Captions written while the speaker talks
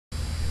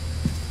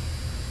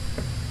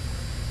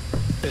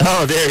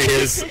Oh, there he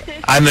is.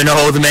 I'm an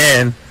old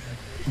man.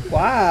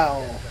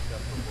 Wow.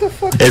 What the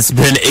fuck? It's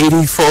been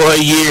 84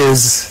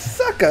 years.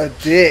 Suck a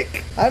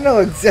dick. I know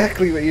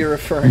exactly what you're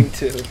referring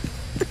to.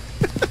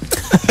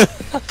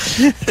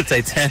 The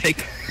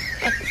Titanic.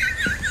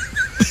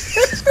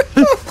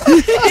 You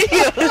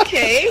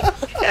okay?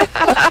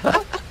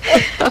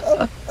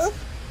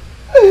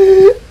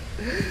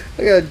 I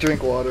gotta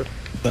drink water.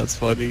 That's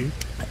funny.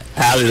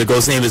 Hallie, the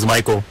ghost name is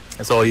Michael.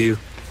 That's all you.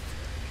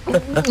 Dang,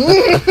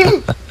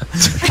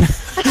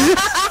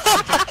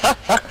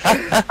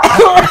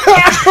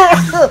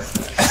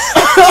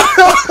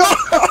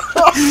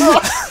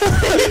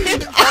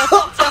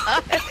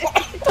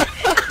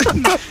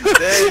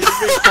 you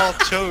make Paul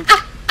choke.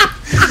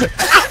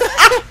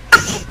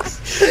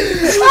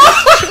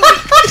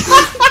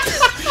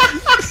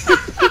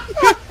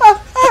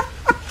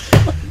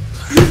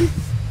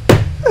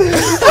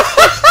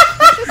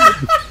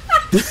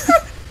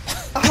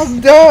 I'm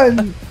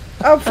done.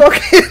 I'm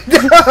fucking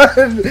done.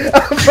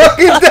 I'm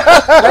fucking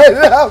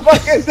done. I'm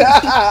fucking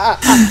done.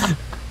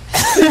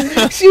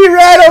 She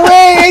ran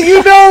away, and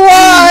you know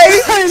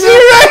why? She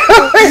ran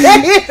away,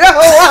 and you know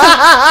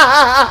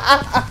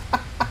why?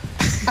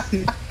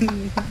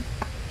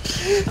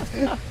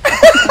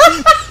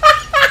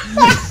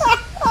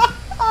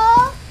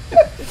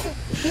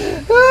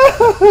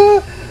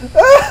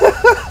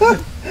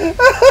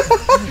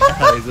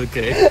 He's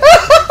okay.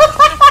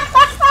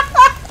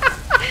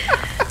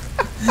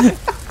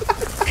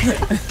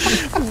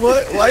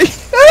 What? Why?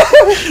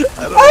 I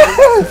don't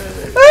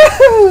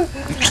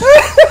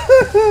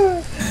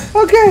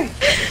Okay.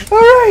 All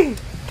right.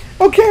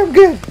 Okay, I'm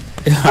good.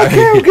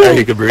 Okay, I'm good.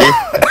 You can breathe.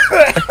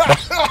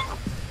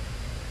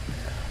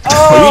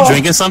 Oh. Were you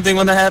drinking something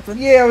when that happened?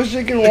 Yeah, I was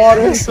drinking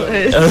water.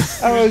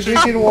 I was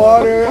drinking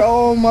water.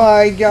 Oh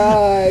my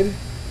god.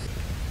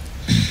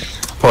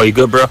 Paul, you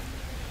good, bro?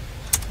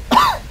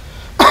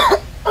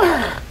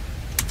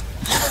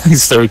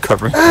 He's still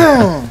recovering.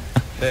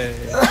 Hey,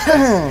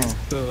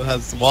 still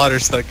has water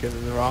stuck in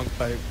the wrong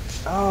pipe.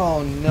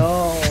 Oh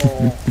no.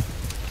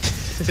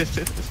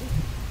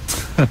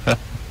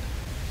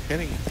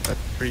 Getting a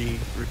free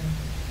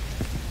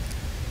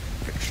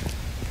picture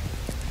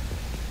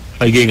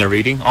Are you getting a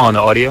reading? Oh, on the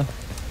audio?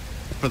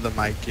 for the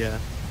mic, yeah.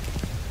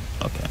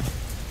 Okay.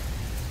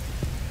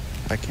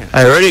 I can't.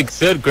 Already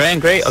good, grand,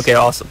 great. Okay,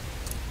 awesome.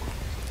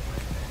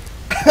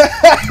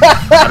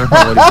 I don't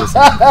know what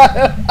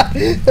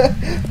he's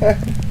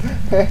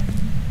listening.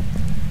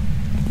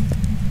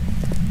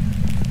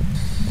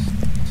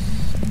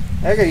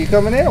 Okay, you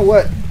coming in or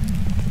what?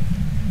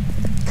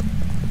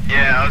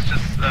 Yeah, I was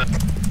just,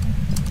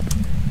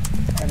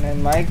 And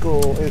then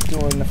Michael is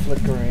doing the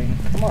flickering.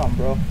 Come on,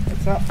 bro.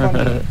 It's not funny.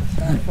 It's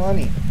not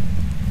funny.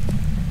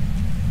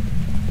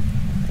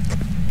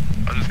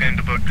 I was just getting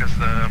the book because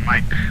the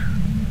mic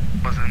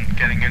wasn't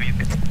getting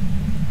anything.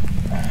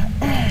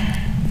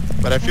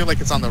 But I feel like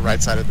it's on the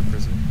right side of the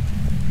prison.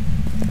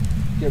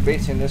 You're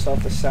basing this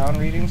off the sound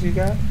readings you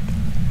got?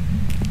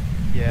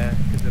 Yeah,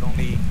 because it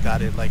only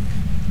got it like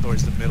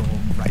towards the middle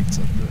right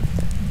of the.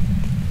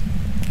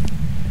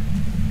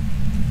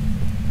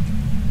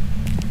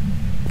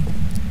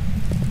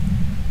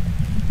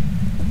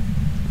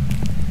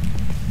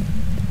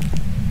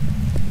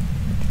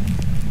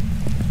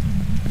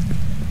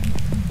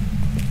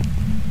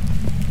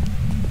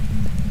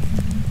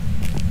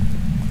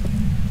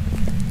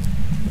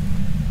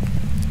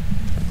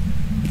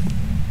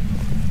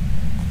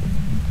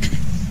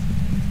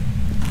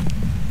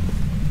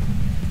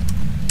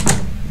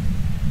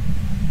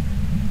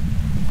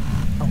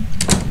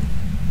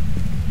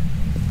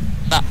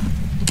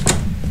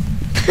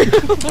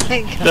 Oh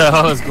my What god. the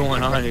hell is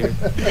going on here?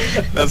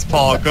 That's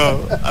Paul.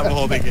 Go. I'm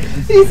holding it.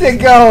 He said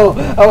go!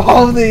 I'm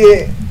holding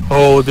it!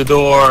 Hold the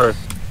door.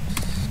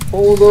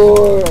 Hold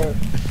on!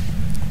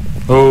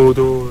 Hold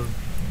door.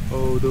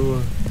 Hold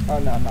door. Oh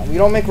no, no. We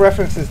don't make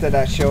references to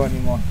that show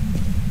anymore.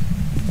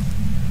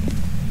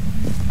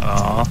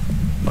 Aw,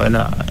 why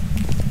not?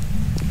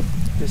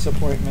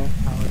 Disappointment.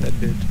 How that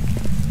did.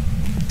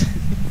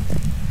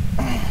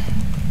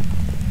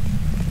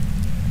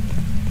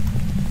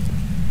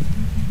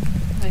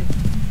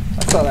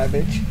 I saw that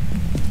bitch.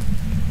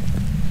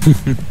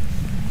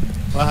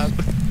 What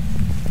happened?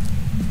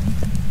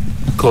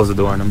 Close the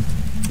door on him.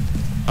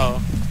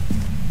 Oh.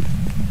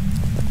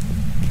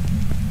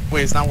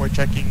 Wait, it's not worth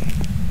checking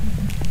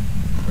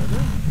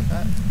further?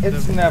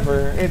 It's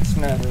never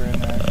in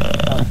there.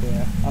 Out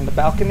there. On the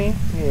balcony?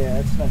 Yeah,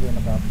 it's never in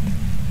the balcony.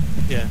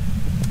 Yeah.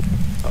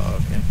 Oh,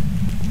 okay.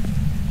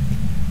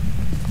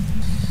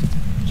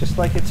 Just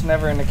like it's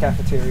never in the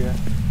cafeteria.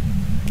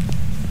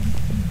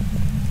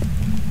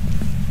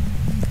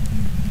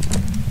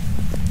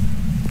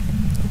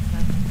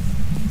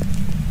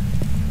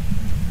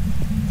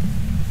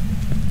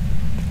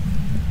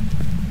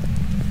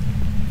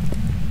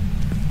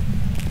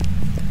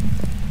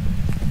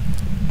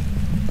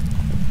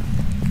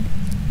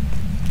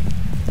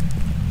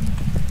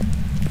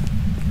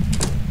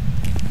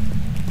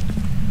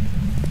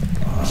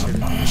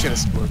 We should have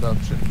split up,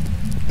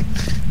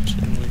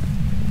 shouldn't we?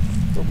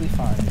 We'll be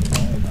fine.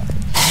 Don't worry about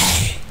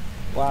it.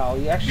 Wow,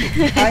 you actually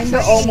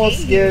kinda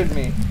almost scared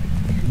me.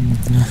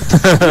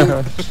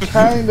 You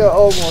kinda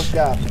almost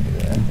got me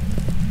there.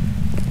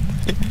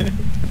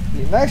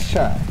 Yeah, nice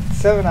try.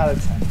 7 out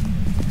of 10.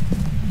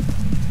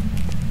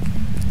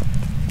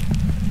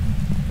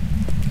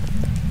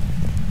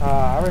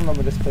 I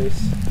remember this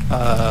place.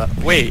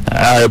 Wait.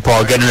 Alright,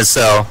 Paul, get in the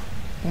cell.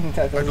 That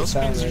Are doesn't those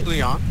sound screens right.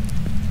 usually on?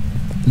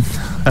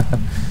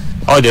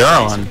 Oh, they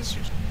are on.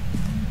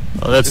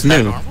 Oh, that's Is that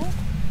new. normal?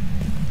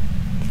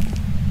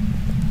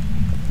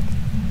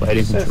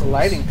 Lighting It says controls.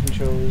 lighting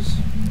controls.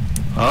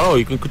 Oh,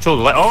 you can control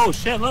the light. Oh,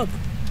 shit, look.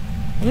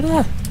 Look at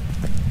that.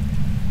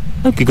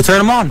 Look, you can turn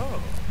them on.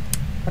 Oh.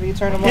 How do you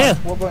turn them Yeah. on?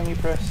 What button you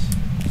press?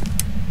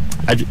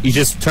 You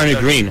just turn it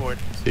The green. keyboard.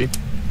 See?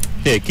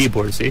 Yeah,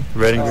 keyboard, see?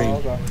 Red and green. Oh,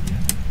 okay.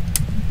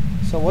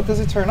 So what does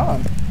it turn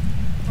on?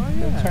 Oh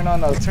yeah. Turn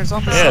on the... It turns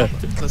on Yeah.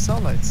 the cell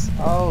lights.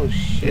 Oh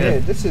shit, Yeah.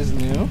 this is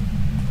new.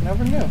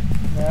 Never knew.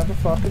 Never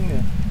fucking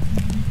knew.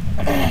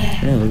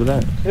 Yeah, look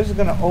at that. This is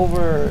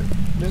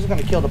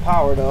gonna kill the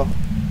power though.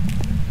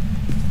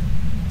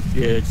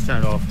 Yeah, just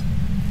turn it off.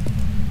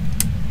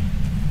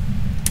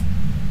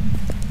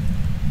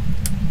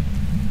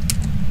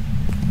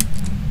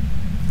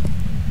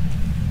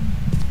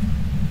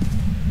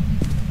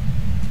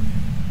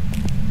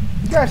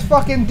 You guys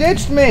fucking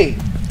ditched me!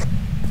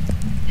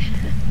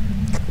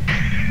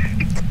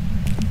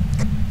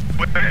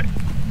 Wait,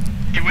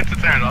 you went to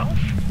turn it off?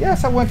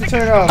 Yes, I went to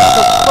turn it on. What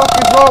the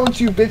fuck is wrong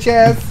with you, bitch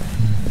ass?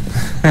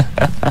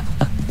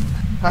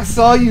 I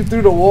saw you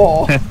through the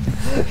wall. Oh,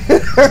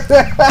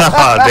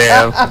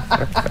 damn.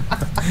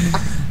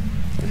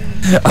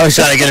 I was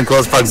trying to get in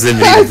close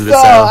proximity to the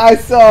sound. I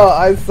saw.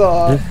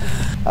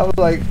 I was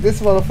like, this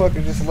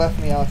motherfucker just left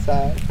me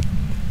outside.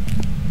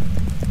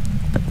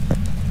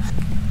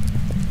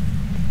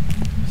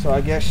 So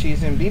I guess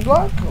she's in B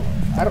block?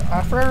 Or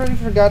I already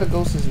forgot the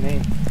ghost's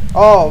name.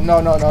 Oh,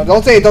 no.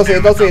 Don't say it. I don't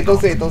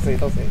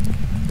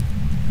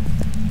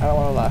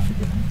want to laugh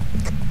again.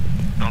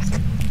 Don't say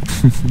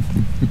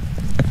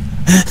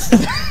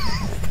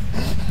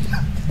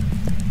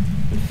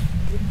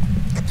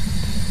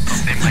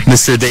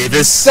Mr.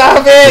 Davis.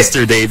 Stop it!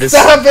 Mr. Davis.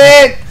 Stop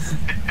it!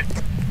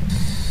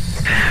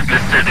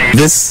 Mr. Davis.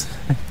 This.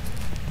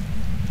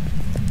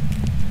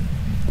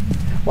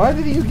 Why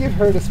did you give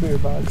her the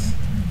spirit box?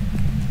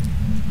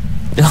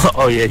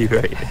 Oh, yeah, you're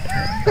right.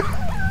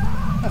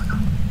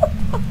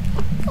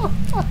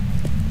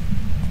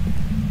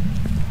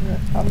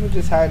 I'm gonna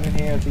just hide in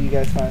here until you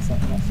guys find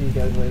something. I'll see you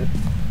guys later.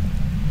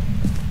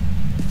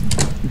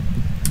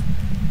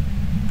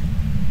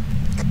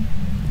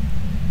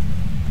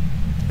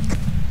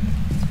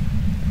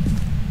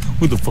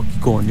 Where the fuck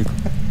you going, nigga?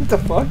 What the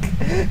fuck?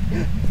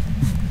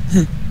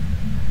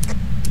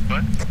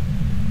 What?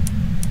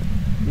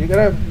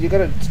 You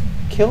gotta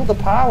kill the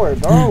power,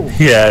 bro.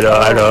 Yeah,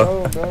 I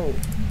know. No.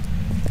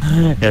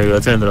 Yeah, go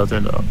turn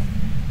it off.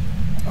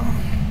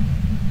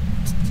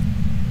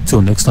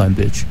 Till next time,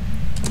 bitch.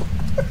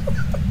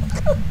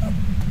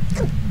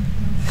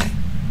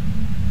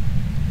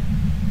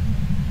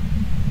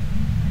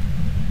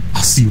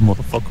 I'll see you,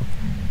 motherfucker.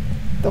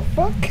 The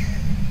fuck?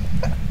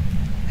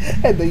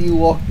 And then you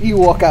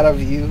walk out of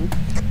view.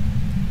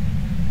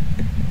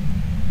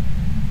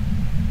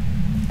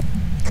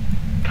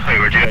 Hey,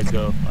 where'd you Let's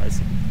go. I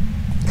see.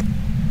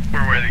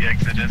 where the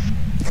exit is?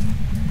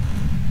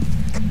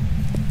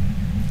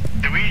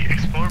 Did we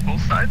explore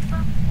both sides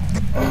then?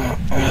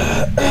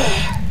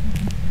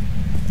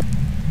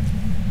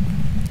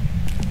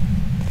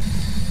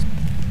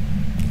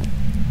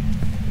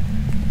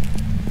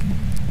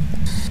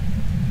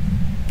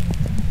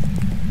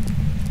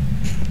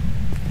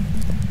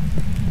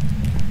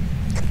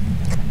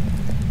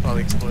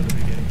 Probably explore the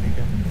beginning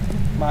again.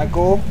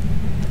 Michael,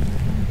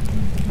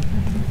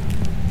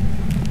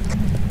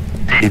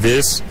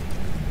 Davis.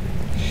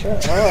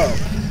 shut up.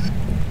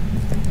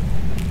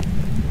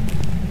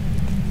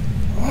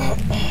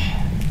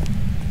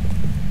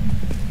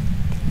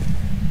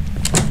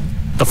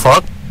 The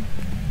fuck?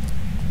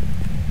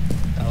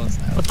 That was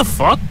that. What the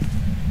fuck?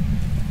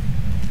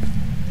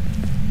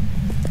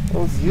 That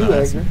was you, No,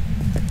 that's- Edgar.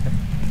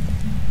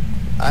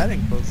 I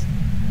didn't close.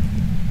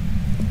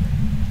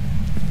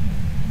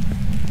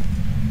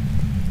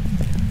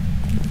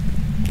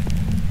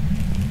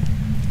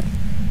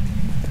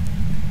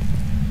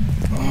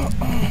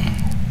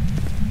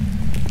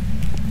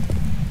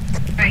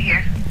 Right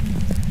here.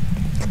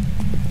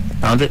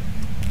 Found it?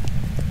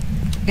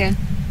 Yeah.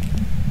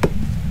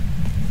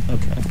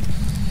 Okay.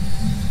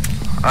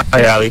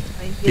 Hi, Ali.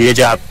 Do your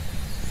job.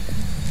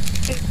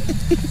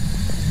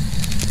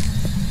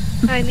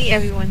 I need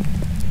everyone.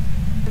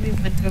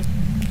 Everyone go.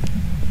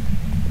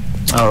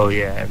 Oh,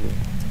 yeah.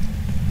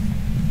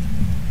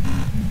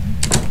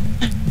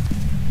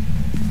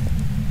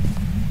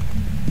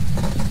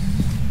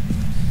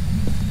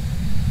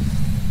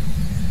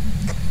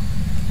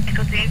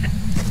 Echo Dave.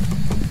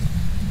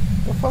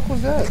 The fuck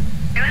was that?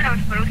 Anyone have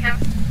a photo cam?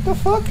 The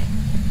fuck?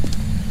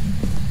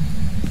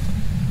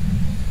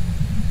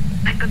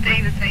 Echo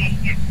Dave is right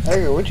here.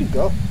 Edgar, where'd you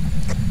go?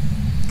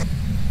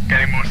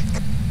 Getting more.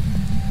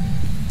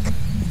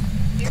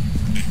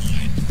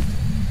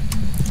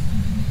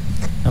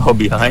 Oh,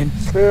 behind?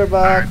 Spirit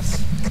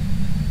box.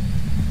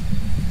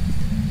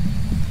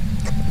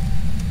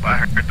 I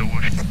heard the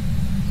whoosh.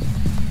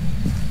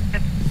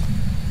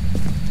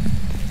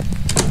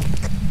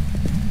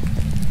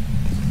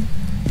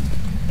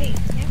 Wait,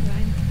 never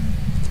mind.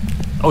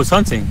 Oh, it's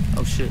hunting.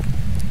 Oh, shit. I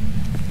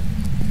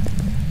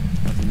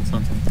think it's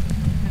hunting.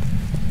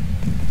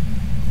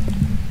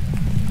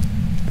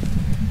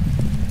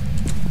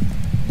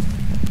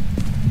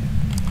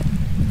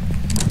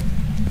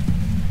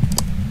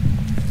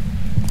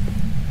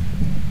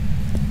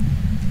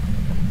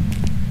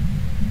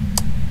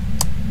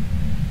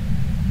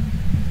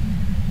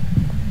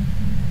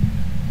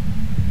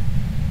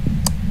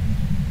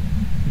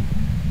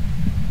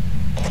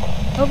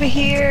 Over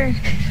here.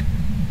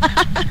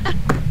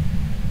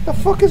 The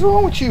fuck is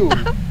wrong with you?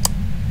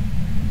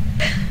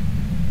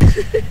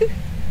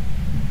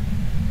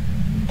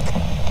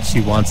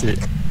 She wants it.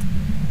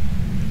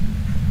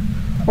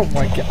 Oh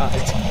my god.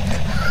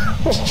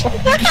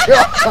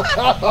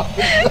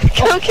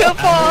 Go kill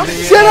Paul.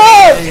 Shut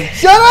up!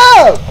 Shut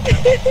up!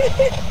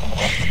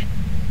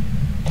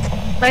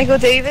 Michael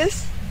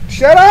Davis.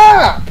 Shut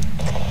up!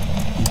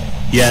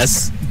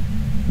 Yes.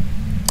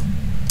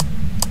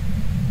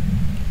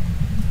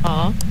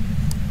 Aw. You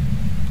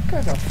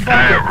guys are fucking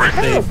right.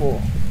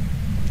 terrible.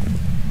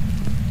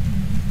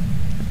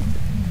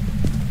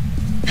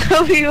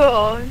 Are we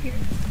all here?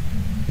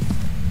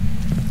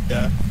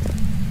 Yeah.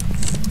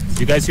 Did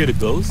you guys hear the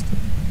ghost?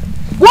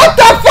 What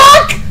the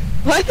fuck?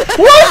 What the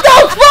What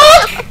the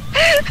fuck?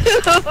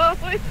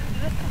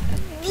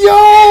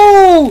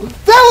 Yo!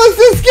 That was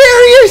the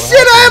scariest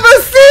shit I ever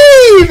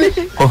seen!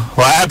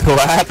 What happened?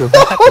 What happened?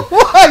 What happened?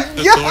 Oh my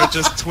The door god!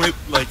 just like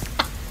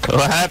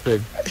What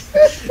happened?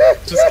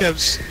 just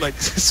kept like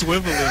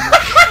swiveling.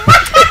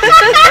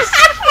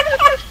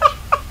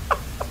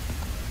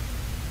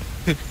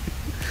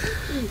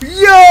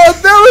 Yo,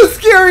 that was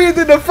scarier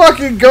than the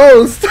fucking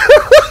ghost!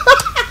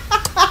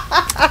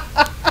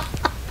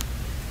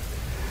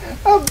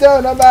 I'm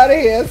done, I'm out of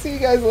here. See you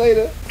guys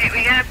later. Wait,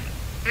 we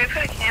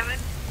put a camera?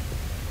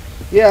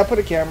 Yeah, I put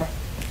a camera.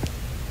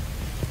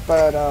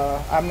 But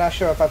I'm not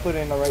sure if I put it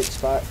in the right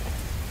spot.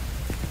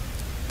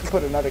 I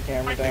put another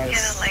camera down. Get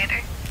it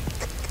later.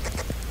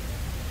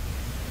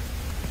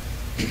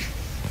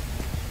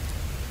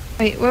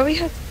 Wait, where we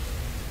have?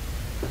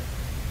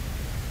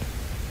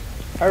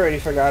 I already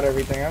forgot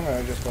everything. I'm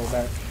gonna just go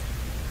back.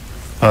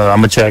 I'm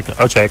gonna check.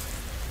 I'll check.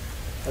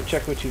 I'll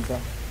check with you, bro.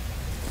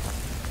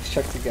 Let's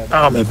check together.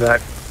 I'll be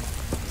back.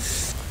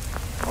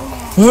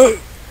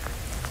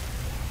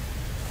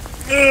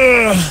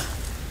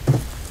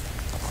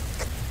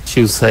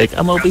 She was like,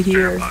 I'm over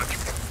here.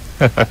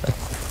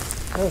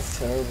 That's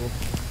terrible.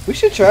 We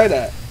should try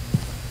that.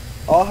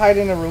 All hide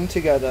in a room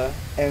together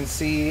and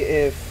see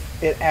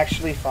if it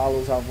actually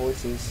follows our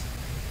voices.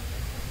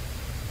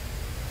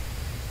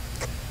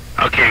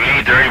 Okay, we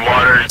need dirty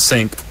water.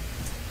 Sink.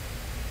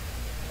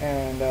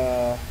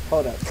 And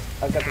hold up,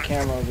 I've got the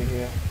camera over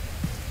here.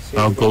 See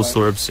Oh, if we ghost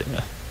like- orbs.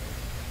 Yeah.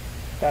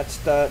 That's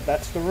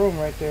the room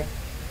right there.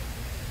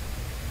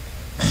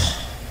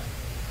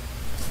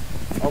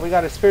 Oh, we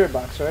got a spirit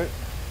box, right?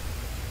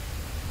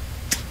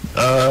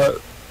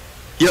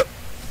 Yep.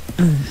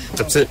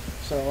 That's it.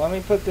 So let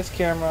me put this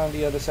camera on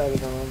the other side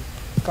of the room.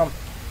 Come.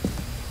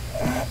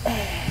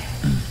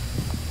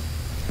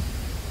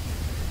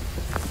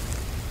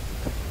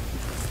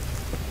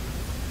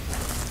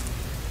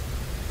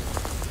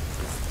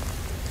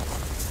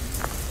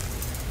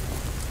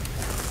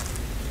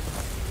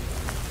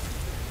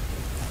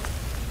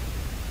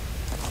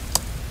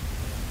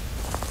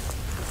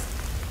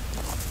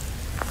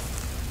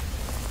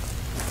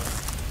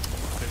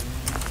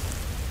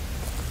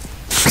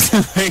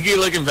 Keep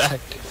looking back.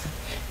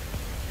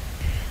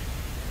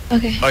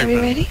 Okay, Oh, are you we put it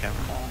on ready? camera.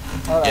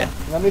 Hold on. Yeah.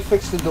 Let me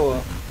fix the door.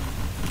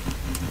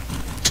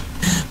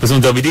 Put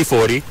some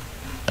WD-40.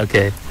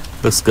 Okay.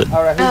 Looks good.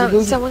 All right.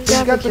 Who's someone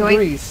got grab the a joint.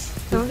 grease?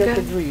 Who's Someone got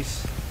the grab-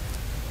 grease?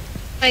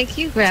 Mike,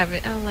 you grab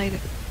it. I'll light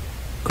it.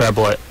 Grab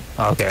what?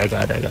 Oh, okay, I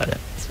got it.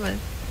 This one.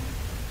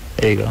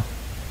 There you go.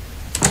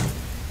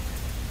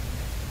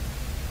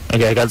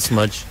 Okay, I got the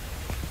smudge.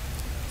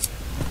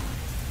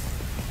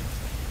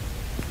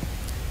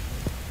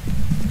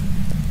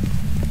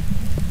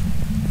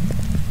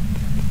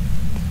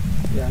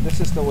 Yeah, this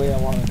is the way I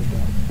wanted to go.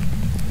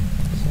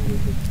 So we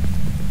could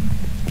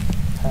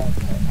have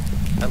that.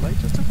 That light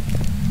just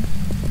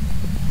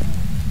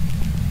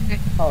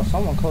Oh,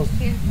 someone closed.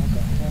 Here.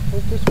 Okay, yeah,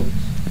 hope this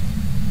works.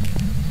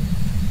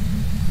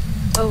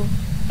 Oh.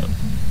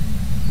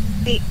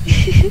 Wait.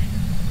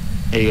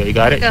 There you go. You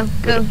got it? Go,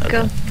 go, Okay.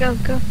 go, go,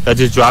 go. I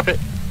just drop it?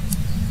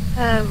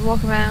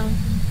 Walk around.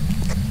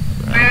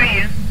 Where are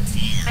you?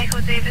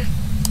 Michael Davis?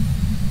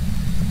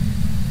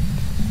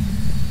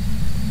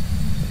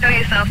 Show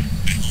yourself.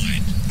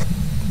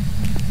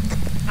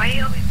 Why are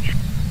you always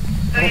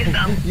Show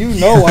yourself. You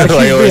know why Why he's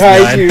always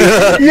behind behind?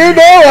 you. You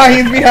know why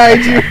he's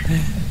behind you.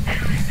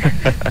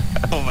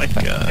 Oh my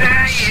god. Where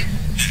are you?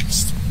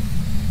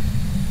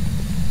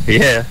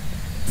 Yeah.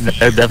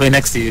 Definitely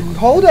next to you.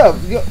 Hold up.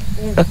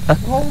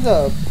 Hold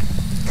up.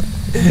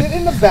 Is it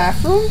in the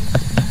bathroom?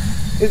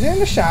 Is it in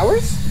the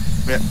showers?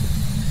 Yeah.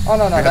 Oh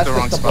no, I got that's the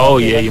wrong just the spot. Oh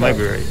okay, yeah, that's you might right.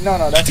 be right. No,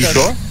 that's You just...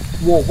 sure?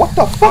 Whoa, what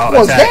the fuck Oh,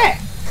 was attack.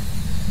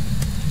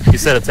 that? You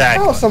said attack.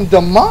 That was some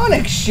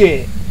demonic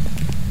shit.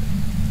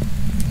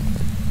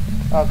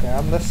 Okay,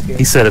 I'm less scared.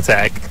 He said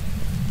attack.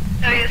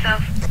 Show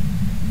yourself.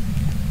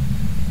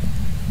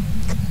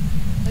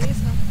 Show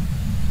yourself.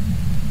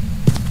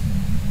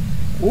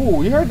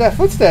 Ooh, you heard that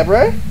footstep,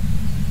 right?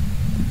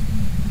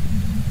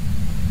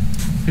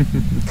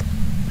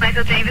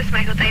 Michael Davis,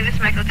 Michael Davis,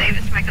 Michael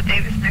Davis, Michael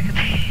Davis, Michael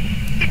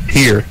Davis.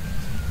 Here.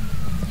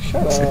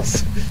 Shut up.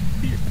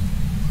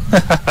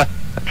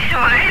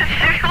 Why is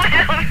everyone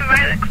over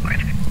by the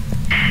corner?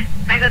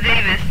 Michael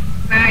Davis,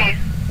 where are you?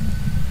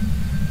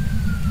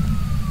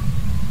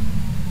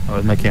 Oh,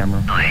 it's my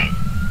camera. Oh, wait.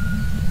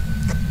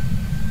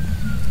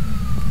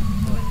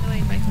 So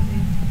annoying, Michael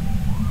Davis.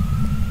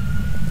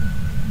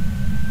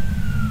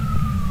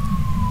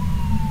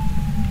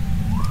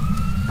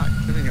 Not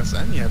giving us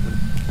any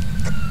evidence.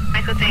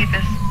 Michael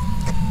Davis.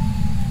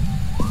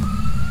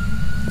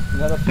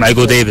 Another footstep.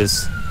 Michael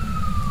Davis.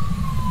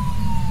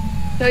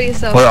 Show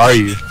yourself. Where are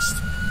you?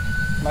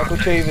 Michael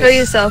Chavis. Show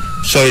yourself.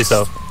 Show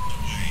yourself.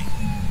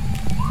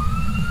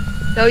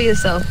 Show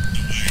yourself.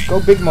 Go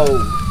big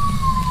mode.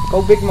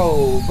 Go big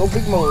mode. Go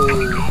big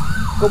mode.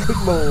 Go big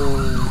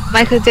mode.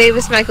 Michael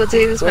Davis, Michael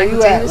Davis, Where Michael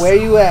you at? Davis. Where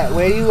you at?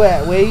 Where you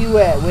at? Where you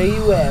at? Where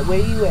you at? Where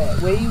you at?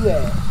 Where you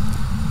at?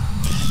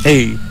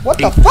 Hey.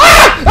 What hey. the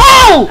fuck?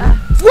 Oh!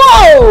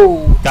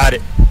 Whoa! Got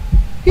it.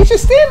 He's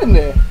just standing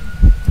there.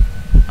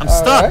 I'm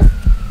stuck.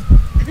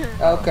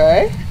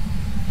 Okay.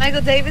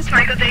 Michael Davis,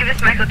 Michael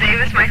Davis, Michael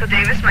Davis, Michael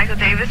Davis, Michael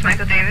Davis,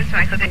 Michael Davis,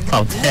 Michael Davis.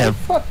 Oh Yeah, damn.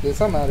 fuck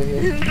this. I'm out of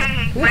here.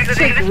 Michael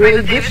chick Davis,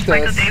 really Michael Davis, ditched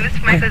Michael us. Davis,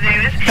 Michael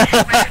Davis,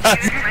 Michael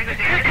Davis, Michael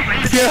Davis,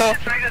 Michael Yeah.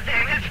 Davis, Michael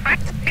Davis,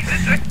 Michael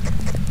Davis.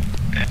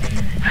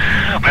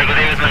 Michael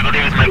Davis, Michael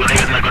Davis, Michael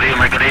Davis, Michael Davis,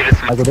 Michael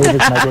Davis. Michael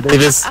Davis. Michael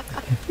Davis.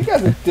 You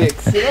guys are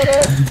dicks. You know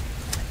that?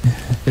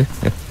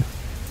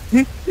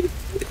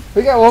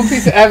 We got one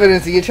piece of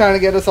evidence and you're trying to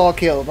get us all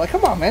killed. Like,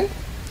 come on, man.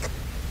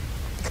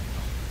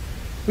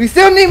 We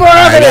still need more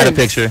I evidence. got a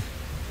picture.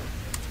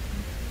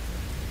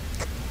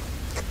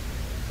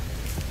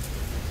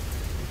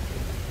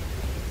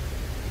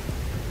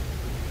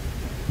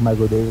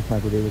 Michael Davis.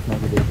 Michael Davis.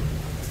 Michael Davis.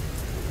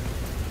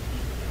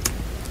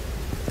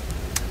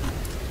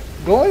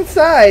 Go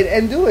inside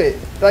and do it.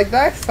 Like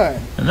last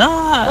time.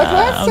 Nah. Like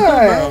last I'm good,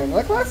 time. bro.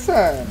 Like last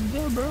time. I'm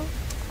good, bro.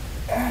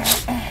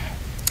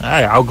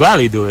 Alright, I'll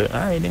gladly do it.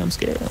 Alright, nigga, I'm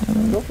scared.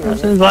 Go for Watch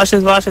it. this, watch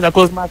this, watch this. I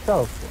close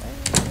myself.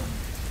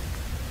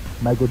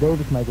 Michael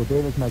Davis, Michael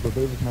Davis, Michael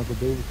Davis, Michael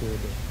Davis.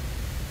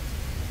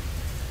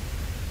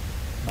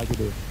 Michael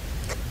Davis,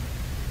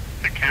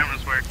 The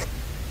cameras work.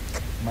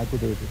 Michael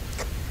Davis,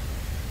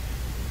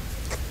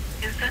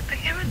 Is that the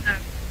camera? No.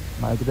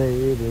 Michael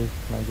Davis,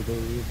 Michael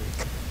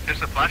Davis.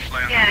 There's a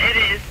flashlight on. Yeah, it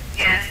is.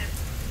 Yeah.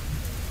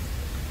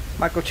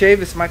 Michael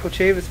Chavis, Michael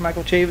Chavis,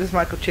 Michael Chavis,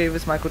 Michael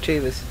Chavis, Michael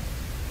Chavis.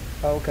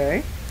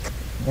 Okay.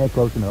 Yeah,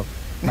 close enough.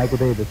 Michael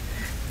Davis.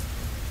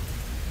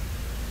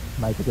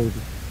 Michael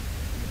Davis.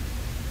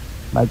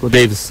 Michael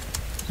Davis.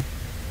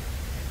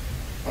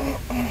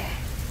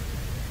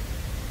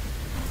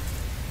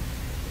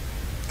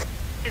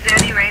 Is there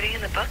any writing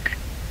in the book?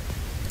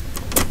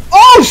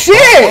 Oh shit!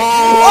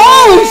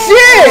 Oh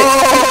shit!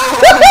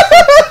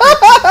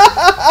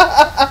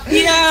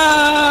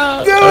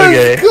 Yeah. That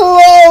Okay. was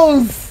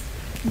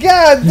close!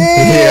 God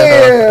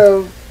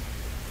damn!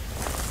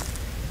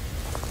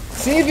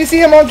 See if you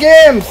see him on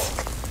cams!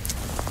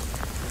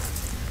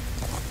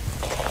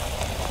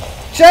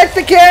 Check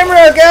the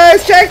camera,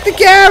 guys! Check the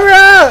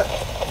camera!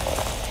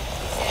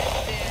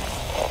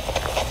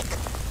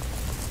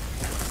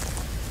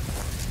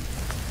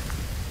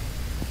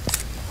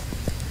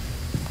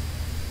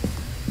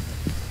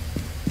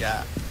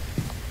 Yeah.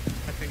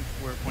 I think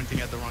we're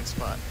pointing at the wrong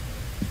spot.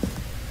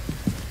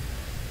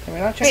 Can we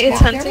not check Wait, it's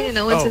the hunting cameras? and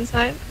no one's Oh.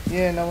 inside?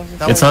 Yeah, no one's That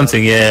inside. It's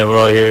hunting, yeah, we're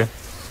all here.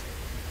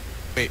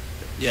 Wait,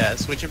 yeah,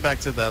 switching back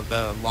to the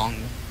long.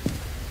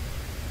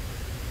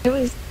 It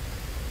was.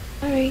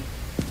 Alright.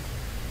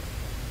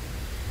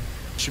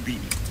 Should be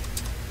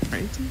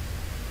right.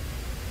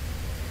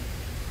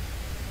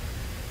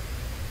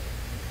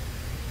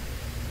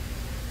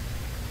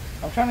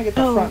 I'm trying to get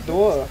the Oh. front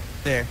door.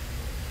 There.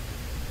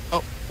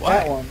 Oh, why?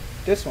 That one.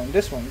 This one.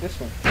 This one. This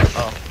one.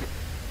 Oh,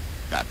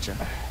 gotcha.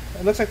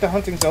 It looks like the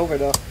hunting's over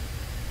though.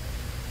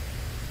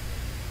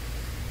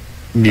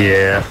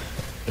 Yeah.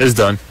 It's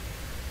done.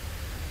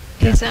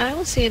 Okay, so I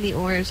don't see any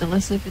orbs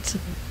unless if it's.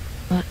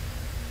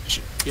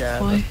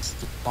 Yeah, Why? that's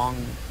the long.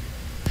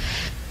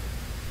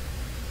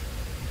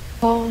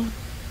 Oh,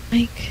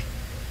 Mike.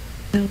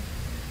 No,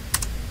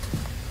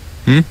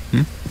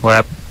 What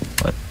happened?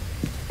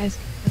 guys.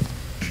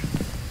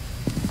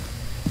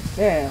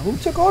 Man, who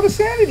took all the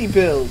sanity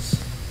pills?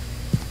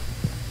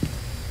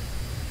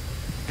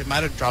 It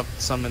might have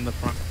dropped some in the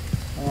front.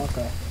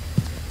 Okay.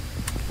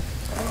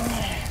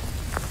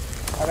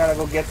 I gotta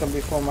go get them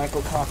before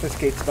Michael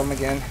confiscates them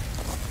again.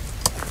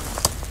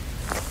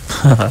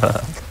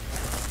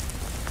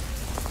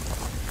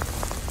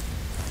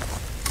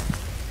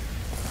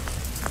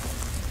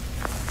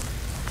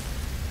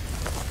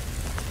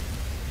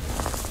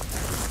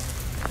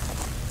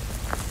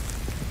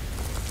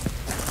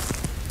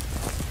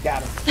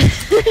 Got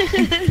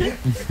him.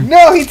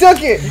 No, he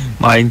took it!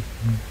 Mine.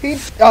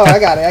 Oh, I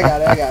got it.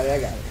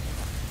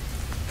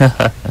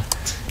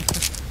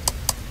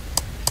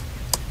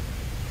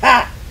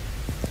 Ha!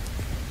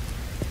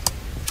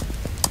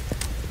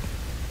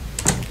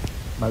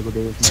 Michael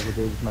Davis. Michael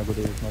Davis.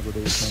 Michael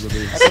Davis.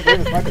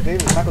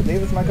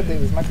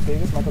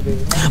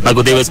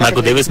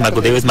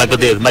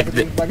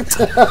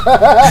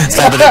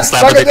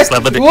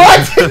 Slap it.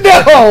 What?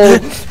 No!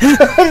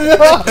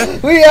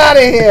 We out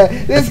of here.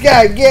 This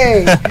guy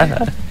gay.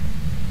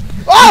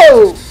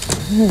 Oh!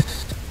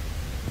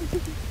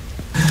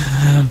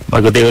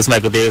 Michael Davis.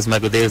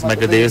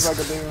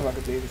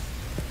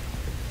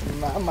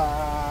 Mama.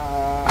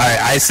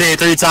 Alright, I say it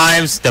 3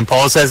 times, then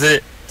Paul says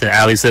it, then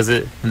Ali says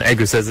it, and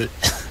Edgar says it.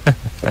 So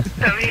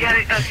we got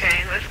it.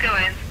 Okay, let's go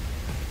in.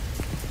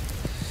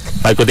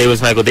 Michael Davis.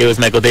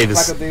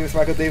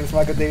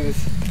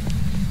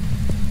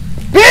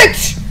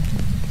 Bitch!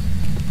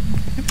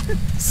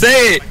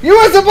 Say it! You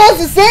were supposed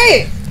to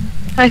say it!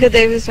 Michael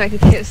Davis. Michael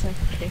Davis.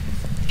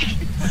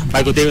 I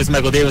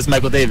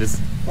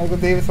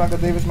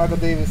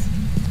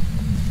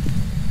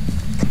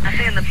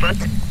say in the book.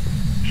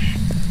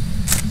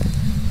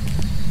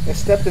 They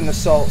stepped in the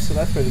salt, so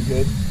that's pretty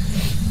good.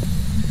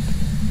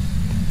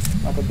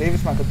 Michael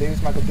Davis.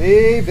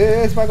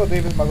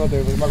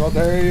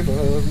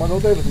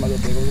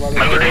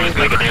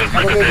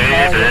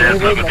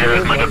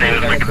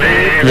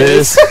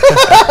 This.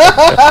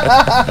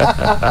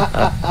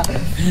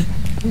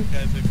 You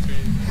guys are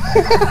crazy.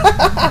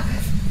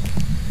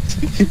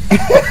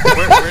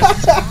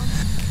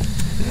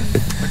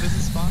 Where does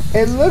it spawn?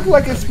 It looked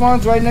like it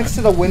spawns right next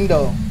to the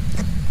window.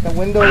 The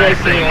window right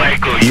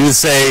there. You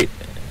say.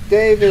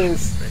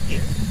 Davis.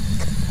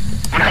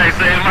 When I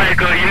say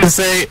Michael, You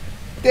say.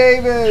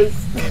 Davis.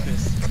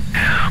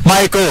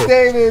 Michael.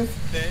 Davis.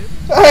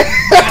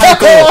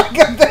 Michael.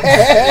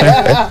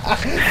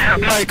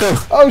 Michael.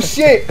 Oh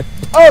shit.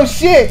 Oh,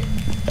 Hear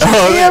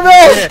yeah.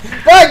 me!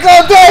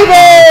 Michael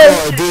Davis!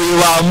 Oh, do you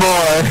want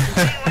more?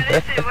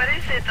 What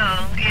is it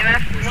though?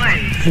 EMF what?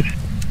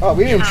 Oh,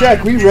 we didn't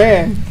check. We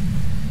ran.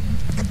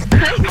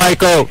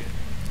 Michael.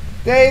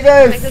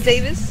 Davis.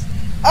 Davis?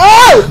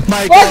 Oh!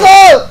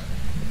 Michael.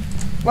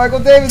 Michael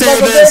Davis.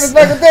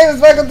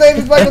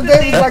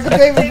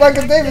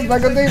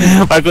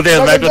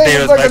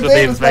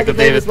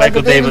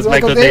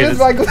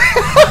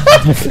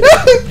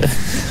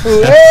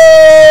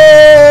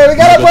 Hey, we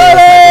got a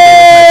party!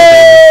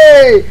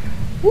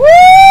 Woo!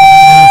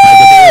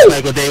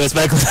 Michael Davis.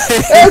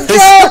 Let's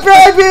go,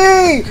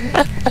 baby!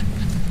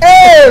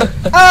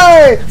 M-I-C-H-E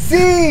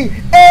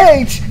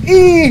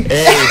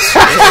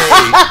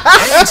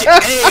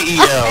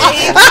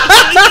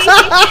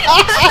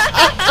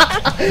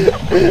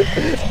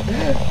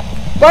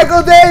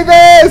Michael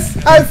Davis!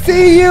 I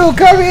see you!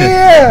 Come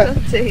here!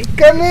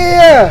 Come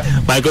here!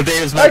 Michael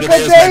Davis.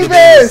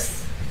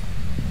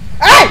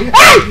 Hey!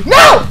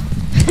 No!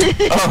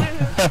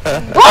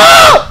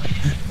 Oh!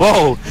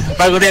 Whoa!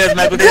 Michael Davis.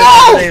 Michael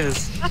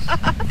Davis.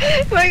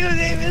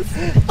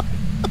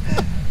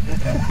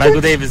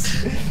 Michael Davis.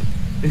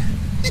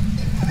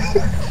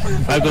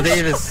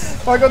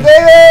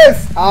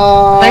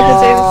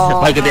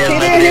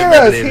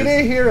 He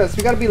didn't hear us.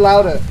 We gotta be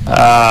louder.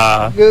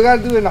 We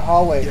gotta do it in the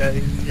hallway. Yeah,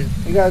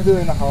 We gotta do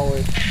it in the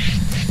hallway.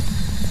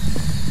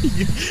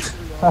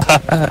 go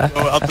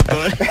out the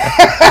door.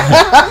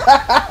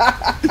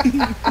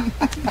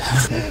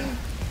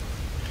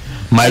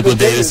 Michael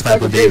Davis.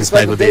 Michael Davis.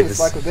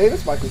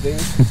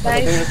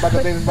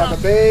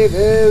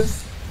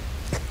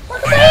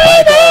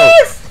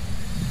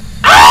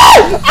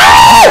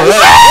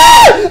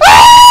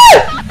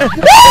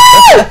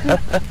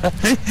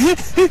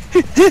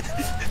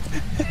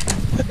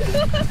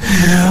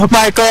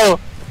 Michael.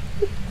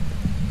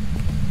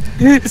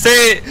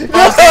 Say it.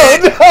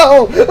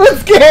 No, we're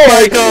scared.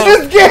 Michael.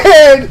 We're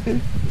scared.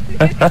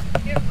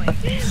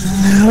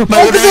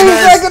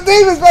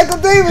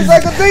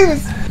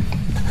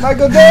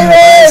 Michael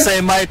Davis. I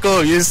say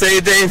Michael. You say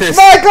Davis.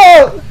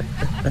 Michael.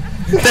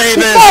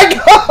 Davis.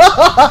 Michael.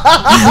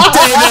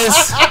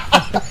 Davis.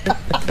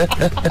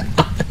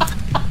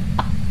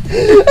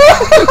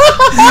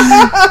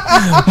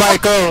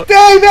 Michael.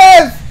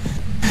 Davis.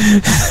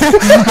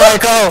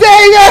 Michael.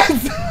 Davis.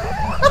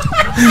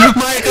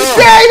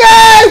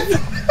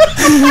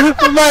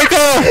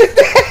 Michael.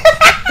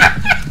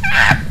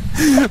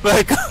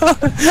 Michael.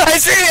 I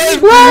see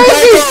him. Where is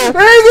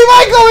he?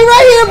 Michael? He's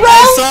right here, bro. I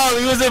saw him.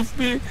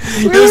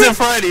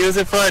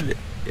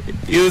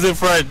 He was in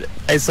front.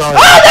 I saw him.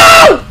 Oh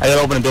no! I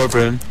gotta open the door for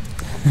him.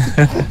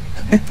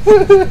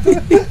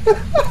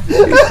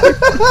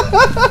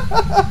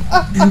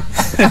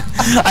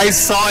 I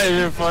saw it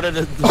in front of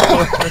the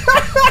door.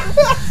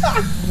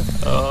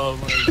 Oh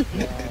my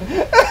god.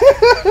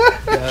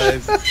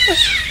 Guys.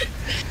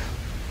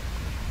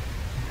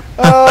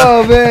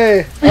 Oh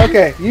man.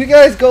 Okay, you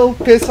guys go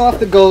piss off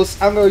the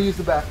ghost. I'm gonna use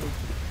the bathroom.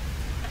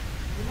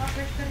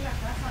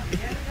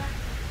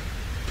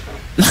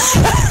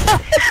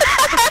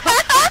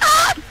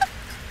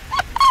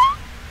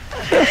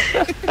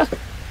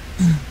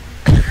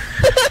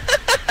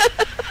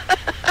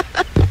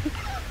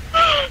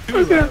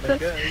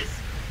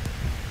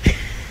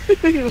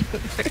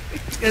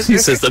 She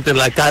said something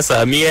like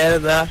casa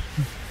mierda.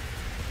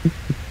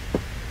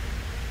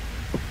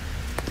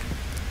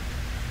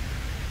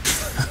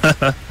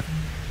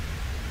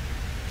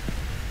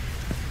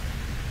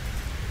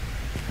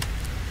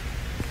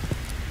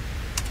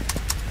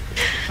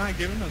 Not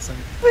giving us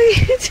anything. What are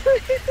you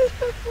doing?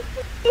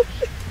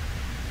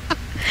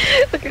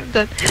 Look, I'm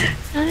done.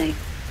 Hi.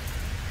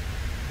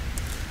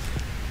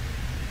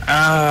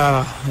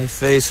 Ah, my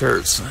face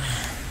hurts.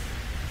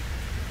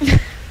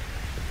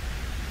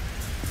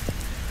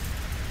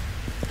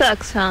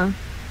 Sucks, huh?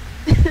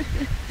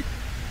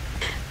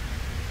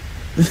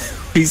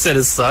 He said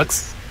it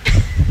sucks.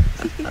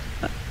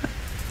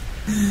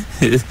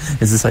 Is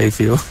this how you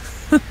feel?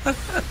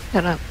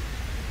 Shut up.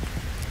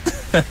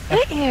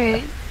 I hear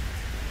it.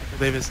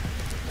 Davis.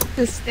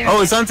 Just there.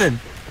 Oh, it's hunting.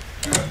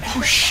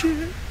 Oh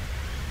shit.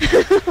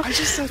 I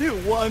just said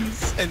it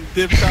once and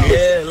dipped out.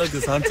 Yeah, look,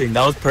 it's hunting.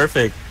 That was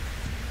perfect.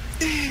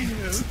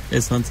 Damn.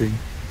 It's hunting.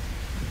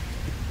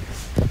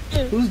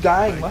 Who's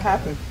dying? What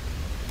happened?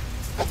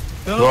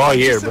 No, We're all I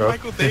just here, said bro.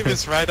 Michael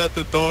Davis right at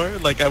the door.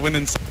 Like I went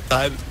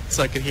inside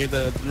so I could hear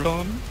the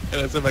drone,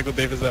 and I said Michael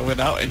Davis. I went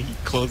out and he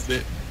closed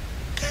it.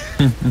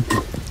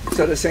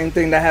 So the same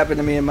thing that happened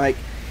to me and Mike.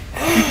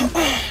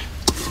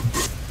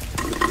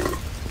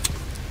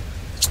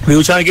 We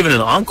were trying to give it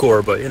an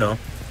encore, but you know.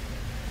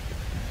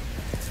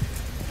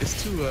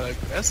 It's too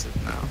aggressive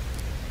now.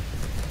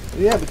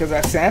 Yeah, because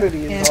our sanity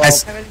Yeah,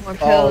 is I need more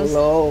all pills.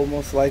 low,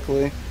 most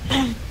likely.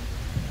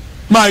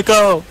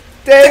 Michael!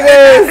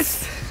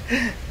 Davis!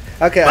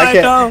 Okay,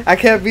 Michael! I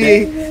can't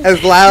be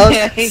as loud,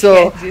 Yeah, you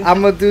so can't do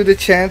I'm gonna do the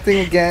chanting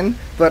again,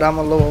 but I'm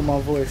gonna lower my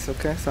voice,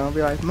 okay? So I'll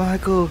be like,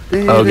 Michael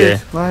Davis, Okay.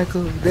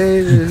 Michael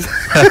Davis.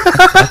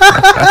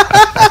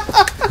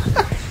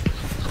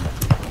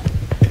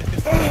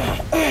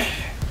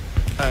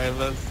 Alright,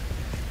 let's.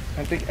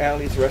 I think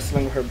Allie's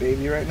wrestling with her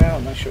baby right now.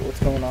 I'm not sure what's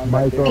going on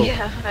back there.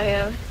 Yeah, I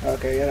am.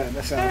 Okay, yeah,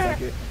 that sounds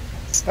like it.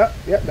 Oh,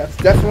 yeah, that's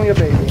definitely a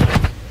baby.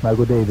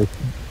 Michael Davis.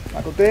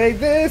 Michael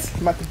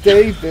Davis, Michael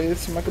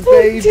Davis, Michael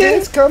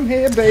Davis, come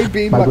here,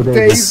 baby. Michael Michael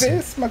Davis.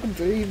 Davis, Michael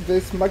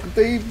Davis, Michael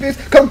Davis,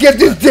 come get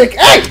this dick.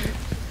 Hey!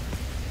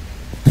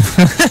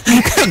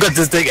 Got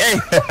this thing, hey!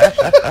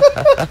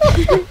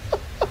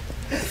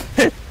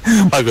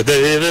 Michael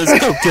Davis,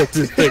 go get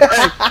this thing,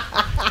 hey!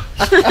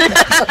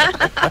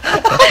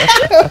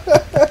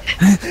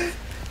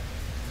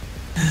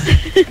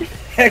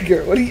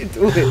 Edgar, what are you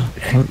doing?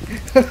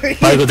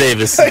 Michael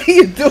Davis. What are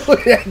you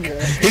doing,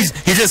 Edgar? He's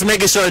just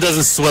making sure it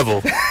doesn't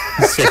swivel.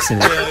 He's fixing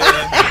it.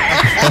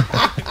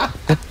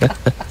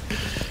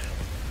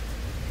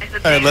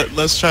 Alright,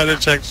 let's try to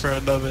check for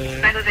another.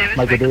 Michael Davis.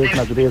 Michael Davis,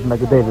 Michael Davis,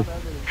 Michael Davis.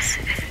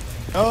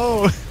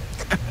 Oh!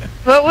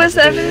 What was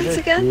the evidence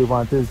again? 3,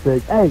 1, 2,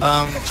 6. Hey!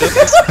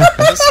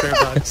 Just spare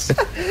box.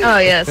 Oh,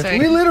 yeah, sorry.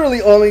 We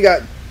literally only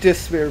got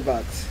just spirit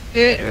box.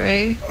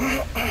 Right.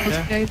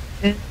 Yeah.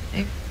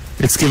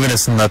 It's giving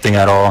us nothing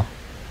at all.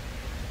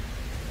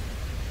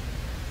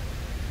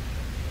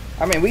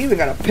 I mean, we even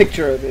got a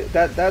picture of it.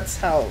 That's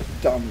how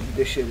dumb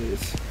this shit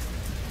is.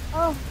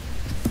 Oh.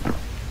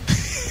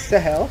 The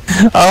hell?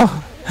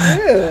 Oh,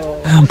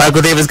 Ew.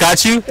 Michael Davis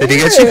got you? Did he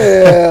get you? Ew.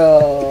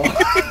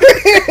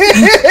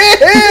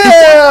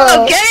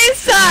 Oh, get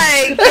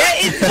inside!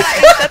 Get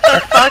inside! Shut the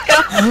fuck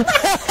up!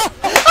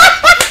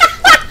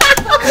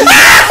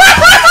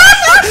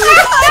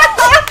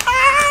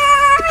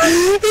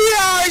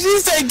 Yo, she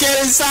said get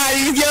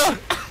inside, yo.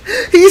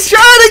 He's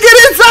trying to get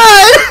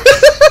inside!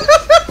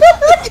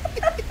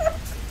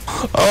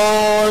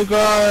 Oh my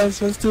gosh,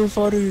 that's too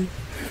funny.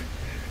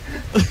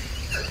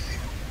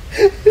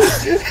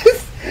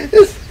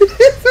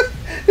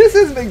 This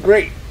has been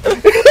great.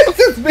 This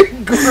has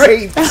been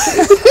great.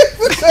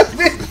 This has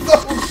been so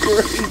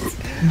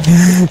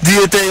great. Do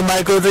your thing,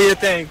 Michael, do your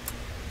thing.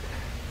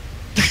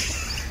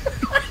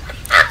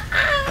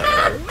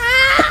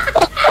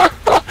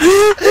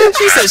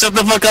 She said shut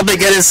the fuck up and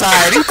get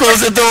inside. He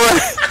closed the door.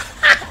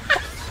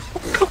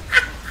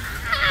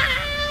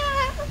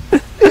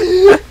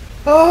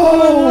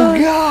 Oh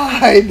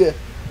God!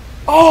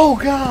 Oh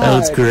God! That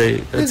was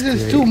great. That's This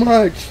is great. too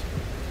much.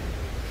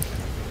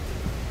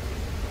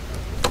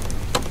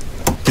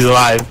 He's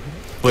alive.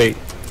 Wait.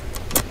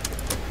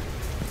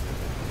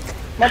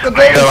 Michael Are you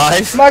Davis!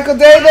 alive? Michael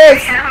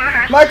Davis!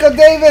 Michael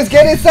Davis,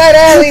 get inside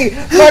Alley!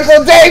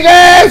 Michael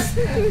Davis!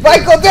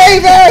 Michael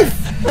Davis!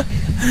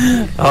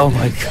 Oh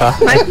my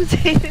god. Michael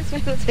Davis,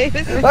 Michael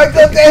Davis.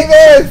 Michael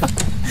Davis!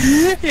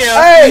 Yeah.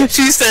 Hey!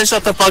 She said,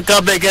 "Shut the fuck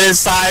up and get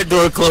inside."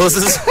 Door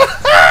closes.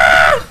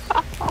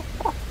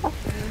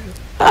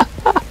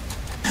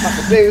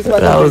 Michael Davis,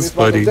 Michael That was Davis,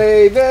 Michael funny.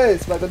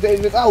 Davis, Michael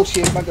Davis. Oh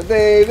shit, Michael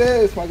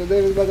Davis, Michael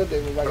Davis, Michael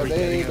Davis, Michael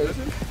Davis.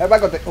 Hey,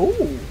 Michael Davis.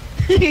 Ooh,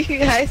 You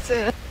guys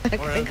are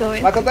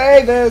going. Michael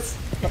Davis,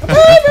 Michael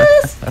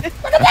Davis,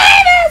 Michael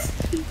Davis,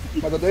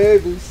 Michael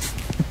Davis.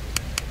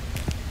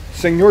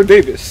 Senor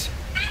Davis.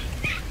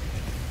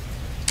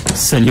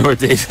 Senor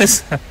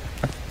Davis.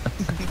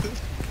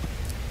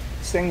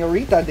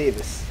 Senorita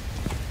Davis.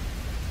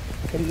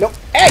 Hello.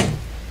 Hey!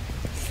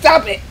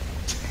 Stop it!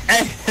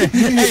 Hey.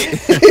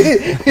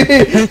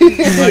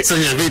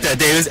 Senorita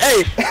Davis.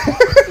 Hey.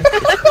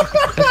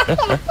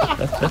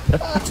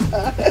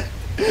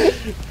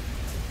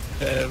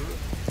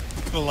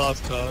 The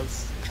lost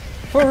cause.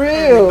 For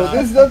real,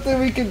 there's nothing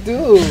we can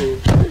do.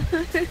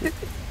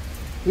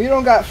 We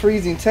don't got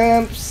freezing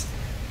temps.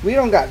 We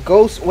don't got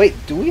ghosts. Wait,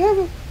 do we have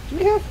a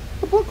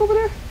book over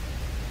there?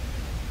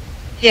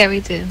 Yeah, we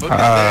do. Look at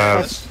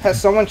that.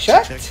 Has someone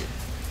Check checked? it.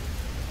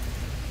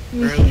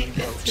 Early.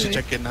 Should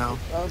check it now.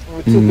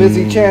 We're too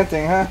busy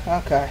chanting, huh?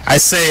 Okay. I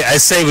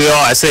say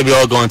we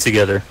all going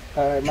together.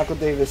 All right, Michael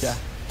Davis,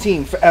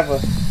 team forever.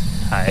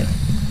 Alright.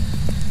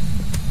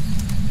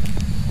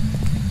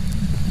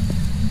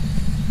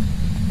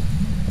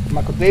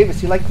 Michael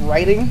Davis, you like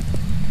writing?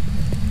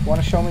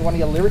 Want to show me one of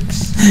your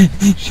lyrics?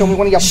 Show me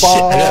one of your Shit,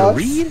 bars. I gotta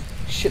read.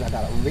 Shit, I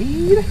gotta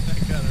read.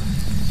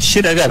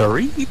 Shit, I gotta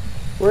read.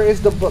 Where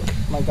is the book,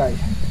 my guy?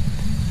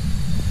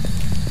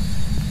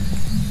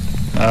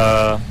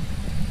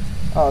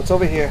 Oh, it's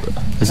over here.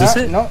 Is this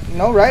it? No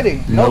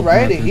writing. No Nope,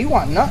 writing. nothing. He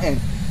want nothing.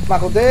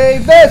 Michael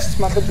Davis.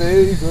 Michael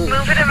Davis. Move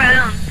it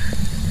around.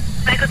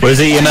 Michael Where's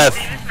the Davis, EMF?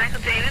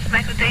 Michael Davis,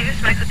 Michael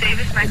Davis, Michael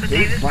Davis, Michael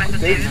Davis, Michael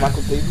Davis.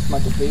 Michael Davis.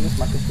 Michael Davis.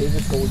 Michael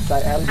Davis. Go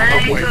inside alley.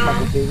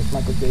 Michael Davis.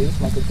 Michael Davis.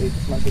 Michael Davis. Michael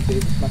Davis. Michael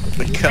Davis. Michael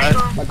Davis.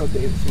 God. Michael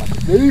Davis.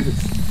 Michael Davis.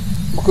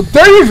 Michael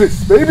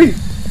Davis, baby.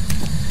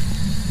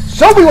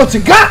 Show me what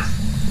you got.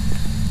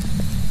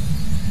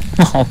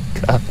 Oh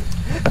god.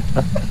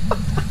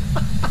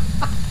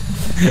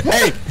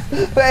 Hey,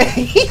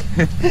 Hey.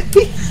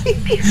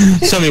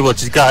 show me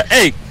what you got.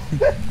 Hey.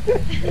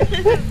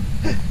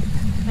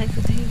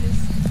 Michael Davis.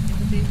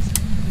 Michael Davis.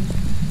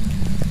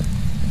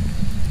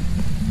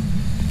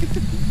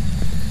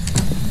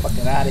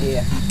 Fucking out of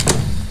here.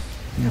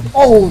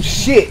 Oh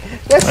shit.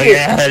 That Fuck shit.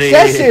 outta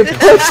That here. shit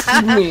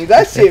pushed me.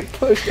 That shit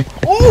pushed.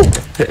 Oh.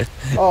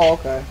 Oh,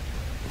 okay.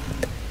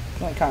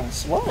 Went kind of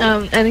slow.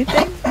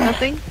 Anything?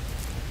 Nothing?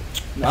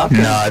 No,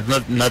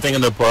 nothing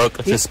in the book.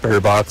 It's just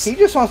spirit box. He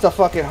just wants to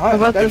fucking hunt.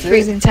 What about the That's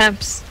freezing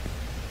temps?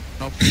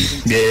 No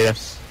freezing Yeah.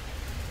 temps.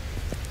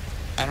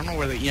 I don't know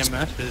where the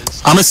EMF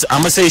is. I'm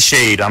gonna say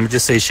shade. I'm gonna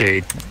just say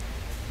shade.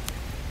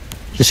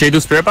 Does shade do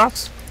spirit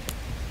box?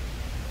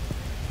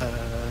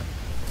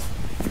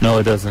 No,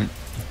 it doesn't.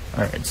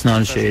 All right, it's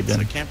not shade So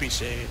then. it can't be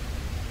shade.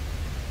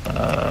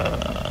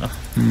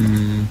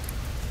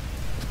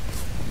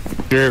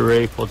 Spirit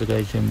ray,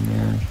 poltergeist,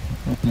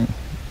 yeah.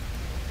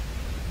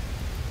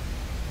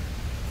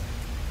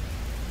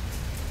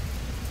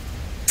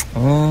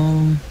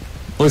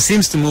 Well, it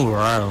seems to move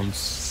around,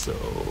 so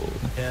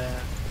Yeah.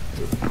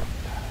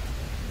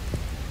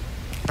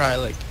 Probably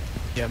like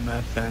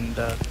EMF and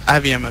I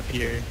have EMF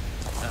here.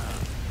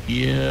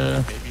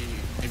 yeah.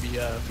 Maybe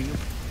finger.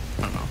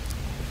 I don't know.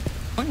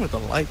 Playing with the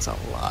lights a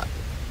lot.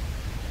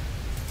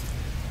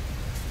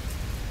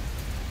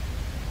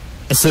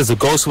 It says a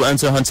ghost will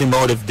enter hunting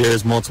mode if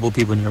there's multiple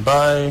people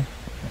nearby.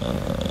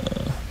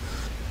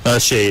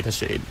 Shade.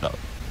 No.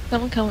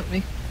 Someone come with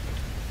me.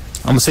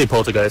 I'm gonna say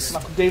poltergeist.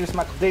 Michael Davis,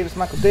 Michael Davis,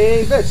 Michael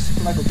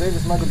Davis, Michael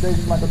Davis, Michael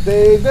Davis, Michael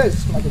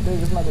Davis, Michael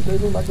Davis, Michael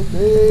Davis, Michael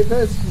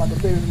Davis, Michael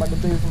Davis, Michael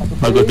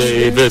Davis, Michael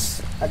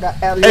Davis. I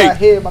got Allie Hey. right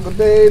here, Michael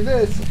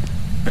Davis.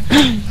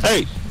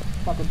 Hey.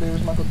 Michael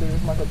Davis, Michael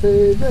Davis, Michael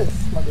Davis,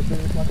 Michael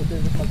Davis, Michael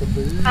Davis, Michael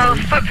Davis. Oh,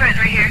 footprint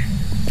right here.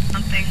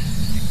 Something.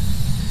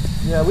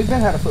 Yeah, we've been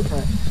had a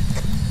footprint.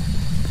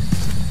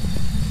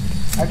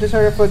 I just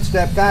heard a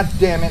footstep. God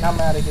damn it, I'm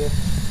out of here.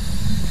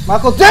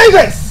 Michael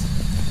Davis!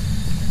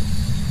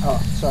 Oh,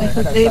 sorry,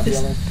 Michael I gotta Davis.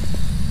 stop yelling.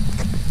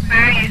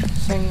 Where are you?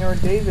 Senor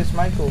Davis,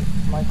 Michael Davis,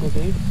 Michael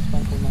Davis.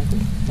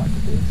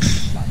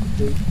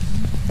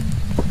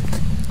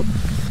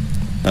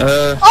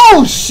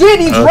 Oh shit,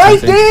 he's right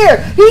something.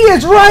 there! He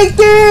is right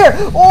there!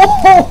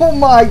 Oh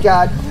my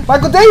god.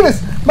 Michael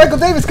Davis,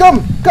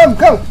 come.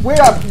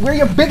 We're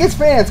your biggest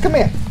fans. Come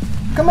here.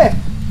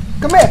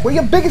 We're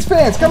your biggest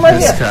fans. Come right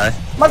This here. guy.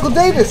 Michael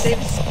Davis,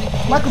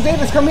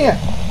 come here.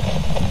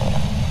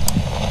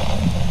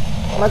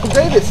 Michael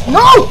Davis.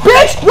 No,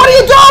 bitch! What are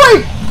you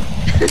doing?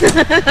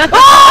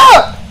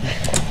 Ah!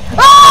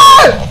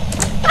 Ah!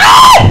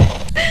 Ah!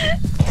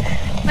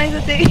 Michael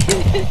Davis.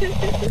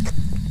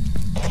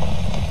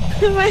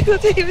 Michael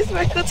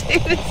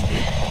Davis.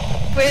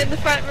 We're in the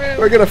front room.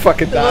 We're gonna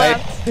fucking To the die.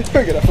 left.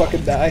 We're gonna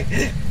fucking die.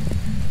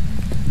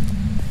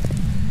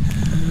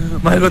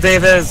 Michael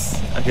Davis.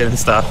 Okay,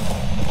 stop.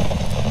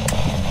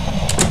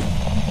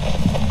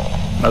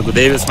 Michael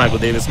Davis.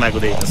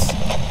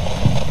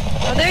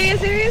 Oh, there he is,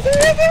 there he is, there he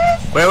is, there he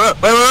is! Wait.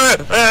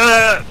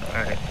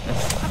 Alright.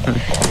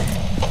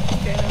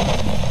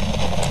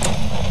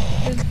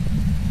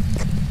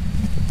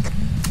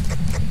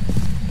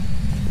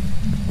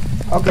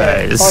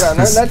 Okay, Guys. hold on.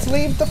 Let's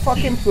leave the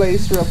fucking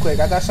place real quick.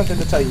 I got something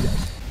to tell you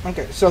guys.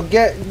 Okay, so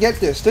get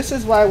this. This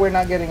is why we're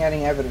not getting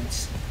any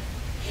evidence.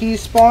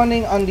 He's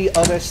spawning on the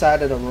other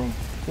side of the room.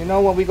 You know,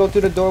 when we go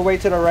through the doorway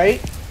to the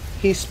right,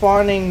 he's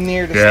spawning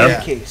near the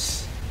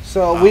staircase.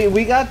 So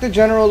we got the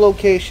general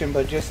location,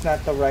 but just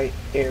not the right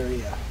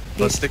area.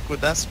 Let's stick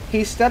with that.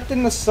 He stepped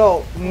in the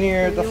salt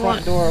near the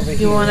front door over here.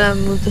 You want to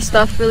move the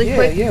stuff really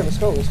quick? Yeah, let's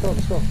go.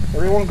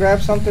 Everyone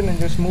grab something and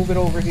just move it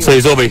over here. So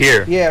he's over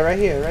here? Yeah, right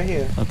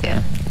here. Okay.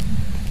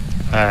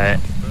 Alright.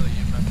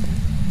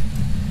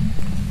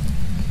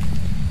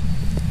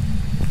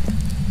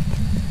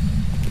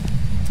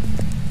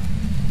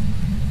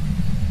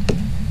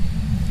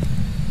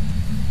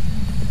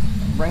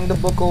 Bring the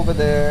book over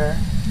there.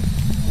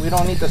 We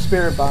don't need the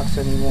spirit box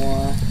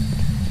anymore.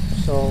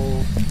 So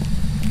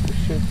we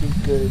should be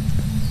good.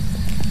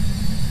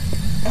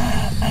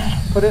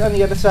 Put it on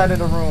the other side of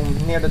the room,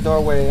 near the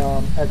doorway,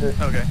 Edgar.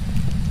 Okay.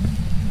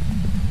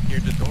 Near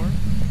the door?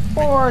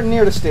 Or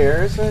near the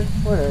stairs,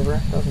 whatever,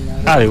 doesn't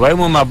matter. Howdy, what do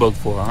you want my book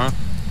for, huh?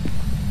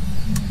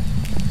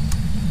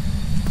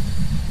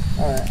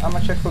 Alright, I'm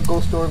gonna check for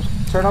ghost orbs.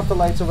 Turn off the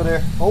lights over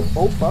there. Oh,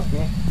 fuck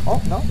me.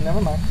 Oh, no, never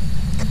mind.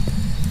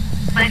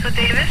 Michael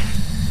Davis?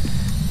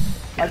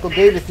 Michael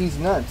Davis, these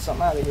nuts.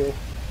 I'm out of here.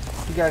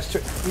 You guys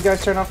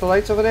turn off the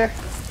lights over there?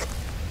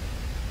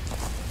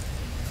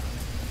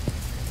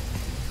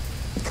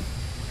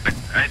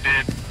 I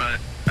did, but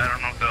I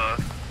don't know if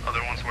the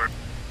other ones were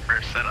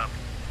set up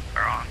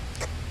or on.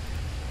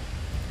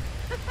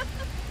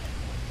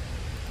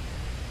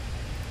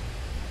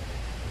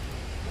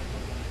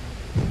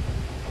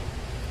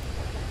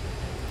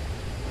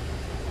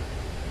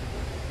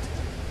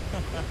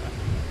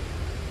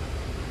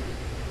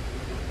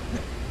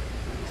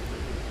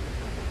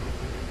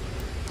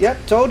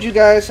 Yep, told you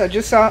guys. I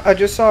just saw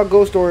a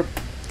ghost orb.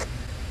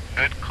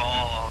 Good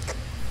call.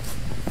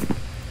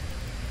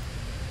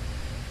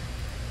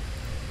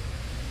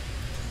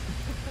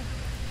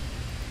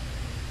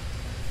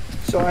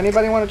 So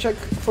anybody want to check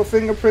for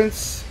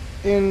fingerprints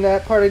in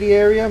that part of the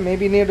area?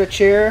 Maybe near the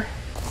chair?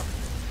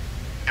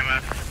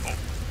 MF. Oh.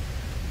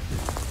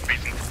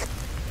 Reason.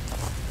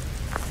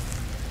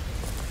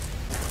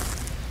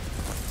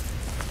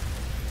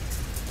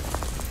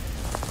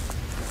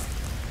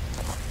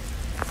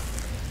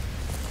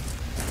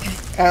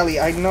 Allie,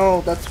 I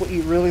know that's what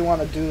you really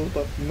want to do,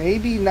 but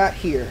maybe not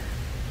here.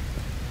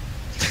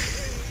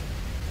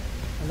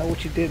 I know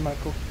what you did,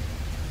 Michael.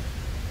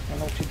 I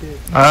know what you did.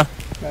 Huh?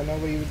 I know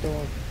what you were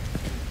doing.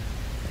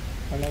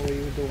 I know what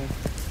you were doing.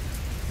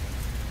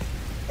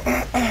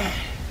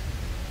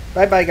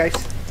 Bye-bye, guys.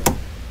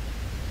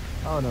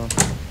 Oh no.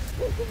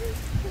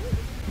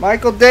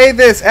 Michael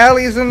Davis!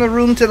 Allie's in the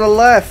room to the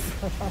left.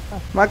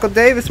 Michael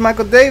Davis,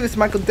 Michael Davis,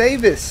 Michael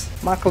Davis.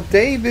 Michael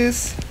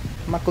Davis.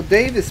 Michael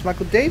Davis,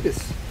 Michael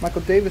Davis.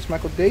 Michael Davis,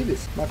 Michael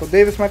Davis. Michael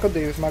Davis, Michael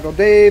Davis, Michael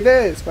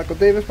Davis. Michael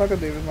Davis, Michael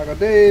Davis, Michael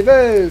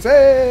Davis.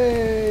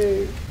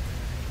 Hey!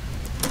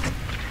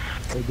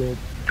 We're good.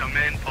 Come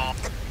in, Paul.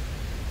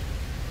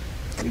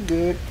 You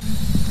good.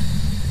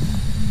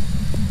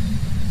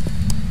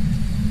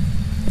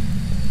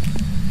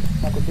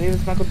 Michael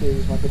Davis, Michael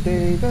Davis, Michael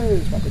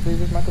Davis, Michael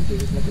Davis, Michael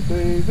Davis, Michael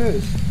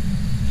Davis.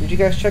 Did you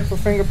guys check for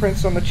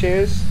fingerprints on the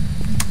chairs?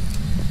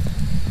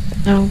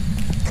 No.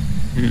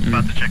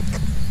 About to check.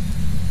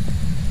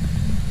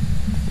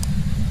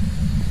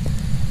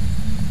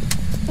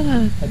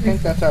 I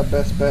think that's our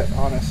best bet,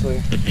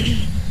 honestly.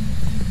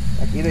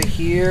 Like either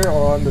here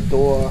or on the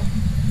door.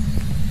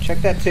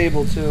 Check that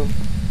table too.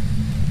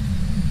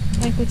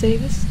 Michael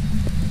Davis?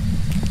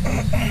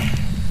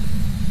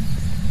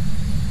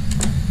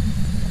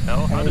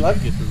 No? How Any did luck?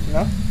 you get through?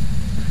 No?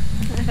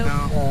 No.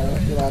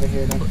 Get out of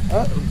here then.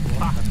 Oh.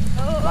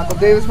 Oh, Michael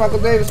Davis, Michael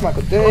Davis,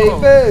 Michael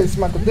Davis,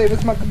 Michael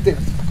Davis, Michael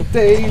Davis, Michael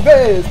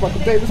Davis,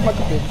 Michael Davis,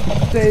 Michael Davis,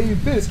 Michael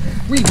Davis.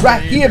 We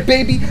right here,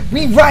 baby.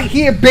 We right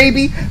here,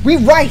 baby. We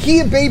right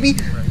here, baby.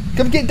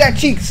 Come get that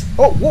cheeks.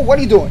 Oh, whoa, what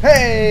are you doing?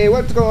 Hey,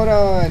 what's going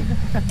on?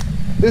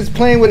 This is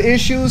Playing With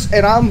Issues,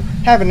 and I'm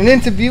having an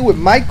interview with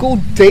Michael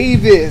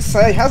Davis.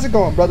 Hey, how's it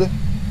going, brother?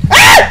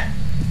 Ah!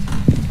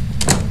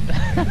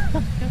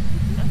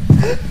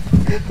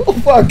 Oh,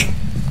 fuck.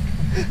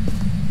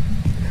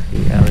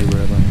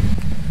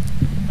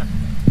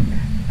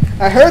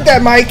 I heard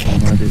that, Mike.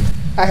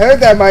 I heard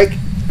that, Mike.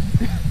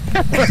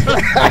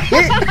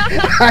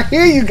 I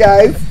hear you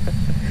guys.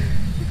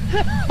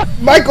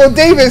 Michael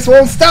Davis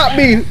won't stop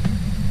me.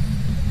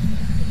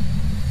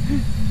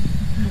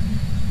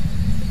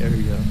 There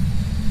we go.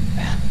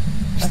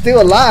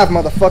 Still alive,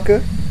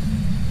 motherfucker.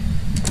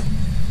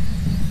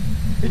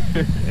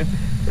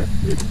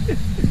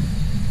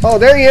 Oh,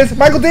 there he is.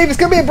 Michael Davis,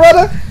 come here,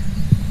 brother.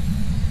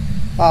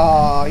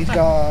 Oh, he's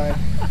gone.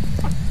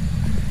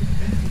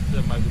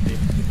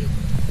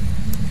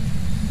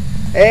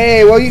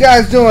 Hey, what you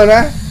guys doing,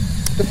 huh?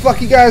 The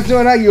fuck you guys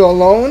doing out? You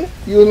alone?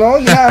 You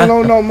alone? You're not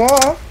alone no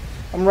more.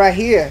 I'm right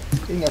here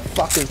in your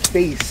fucking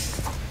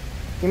face.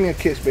 Give me a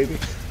kiss, baby.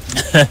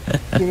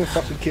 Give me a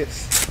fucking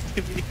kiss.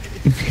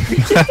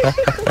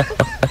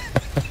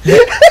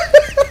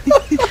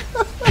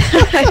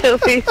 I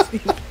always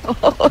see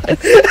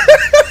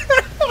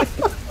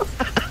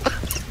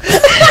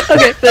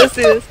Okay, let's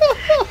do this.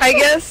 I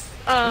guess,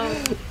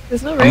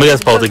 there's no I'm gonna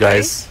guess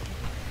Poltergeist.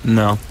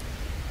 No.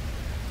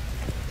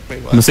 Wait,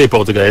 I'm what? gonna say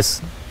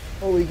Poltergeist.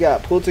 What we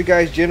got?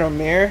 Poltergeist, Jin, or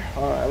Mir?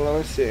 Alright, let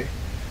me see.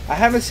 I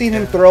haven't seen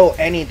him throw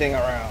anything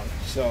around,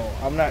 so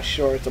I'm not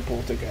sure it's a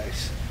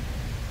poltergeist.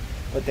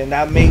 But then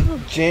that make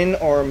Jin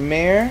or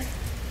Mir.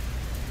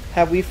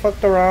 Have we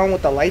fucked around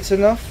with the lights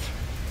enough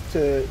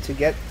to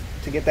get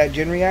that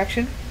Jin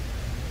reaction?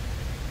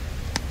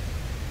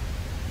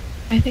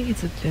 I think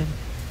it's a gin.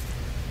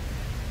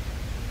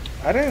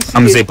 I didn't see.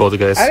 I'm gonna say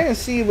Poltergeist. I didn't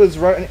see it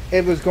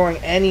was going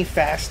any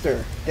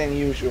faster than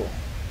usual.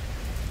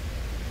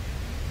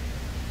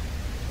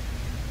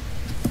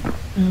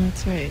 Oh,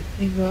 that's right.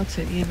 They go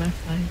to EMF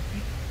 5.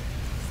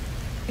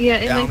 Yeah,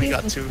 it Yeah, I might only be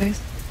got a two.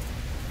 poltergeist.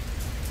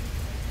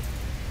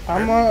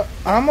 I'm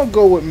gonna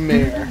go with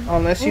Mir,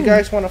 unless you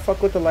guys want to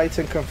fuck with the lights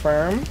and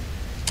confirm.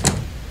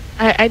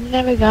 I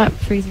never got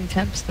freezing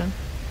temps though.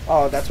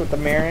 Oh, that's what the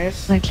Mir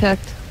is. I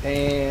checked.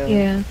 And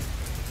Yeah.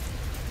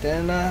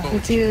 then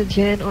It's either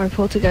gin or I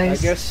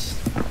poltergeist. guess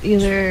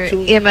Either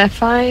two- EMF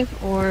 5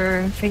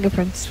 or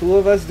fingerprints. two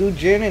of us do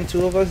Jin and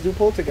two of us do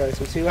poltergeist.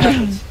 We'll see what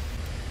happens.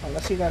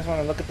 Unless you guys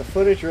want to look at the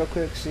footage real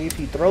quick, see if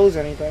he throws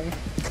anything.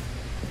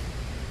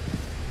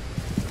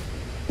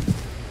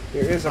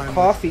 There is a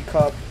coffee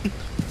cup.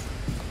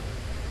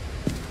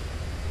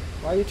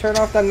 Why you turn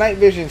off that night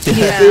vision,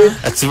 Yeah. dude?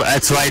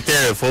 That's right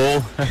there,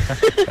 fool. We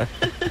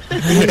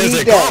It's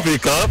need a that. coffee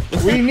cup.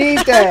 We need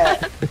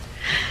that.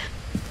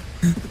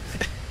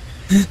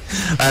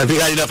 We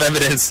got enough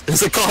evidence.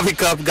 It's a coffee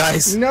cup,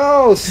 guys.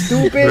 No,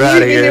 stupid. We're You outta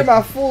didn't here. hear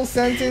my full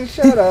sentence.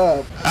 Shut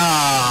up.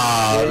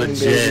 Ah, the Gin,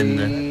 gin.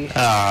 baby.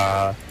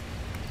 Ah.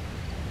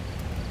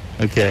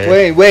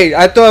 Okay. Wait.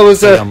 I thought it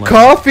was Yeah, a man.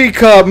 coffee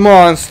cup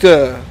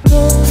monster.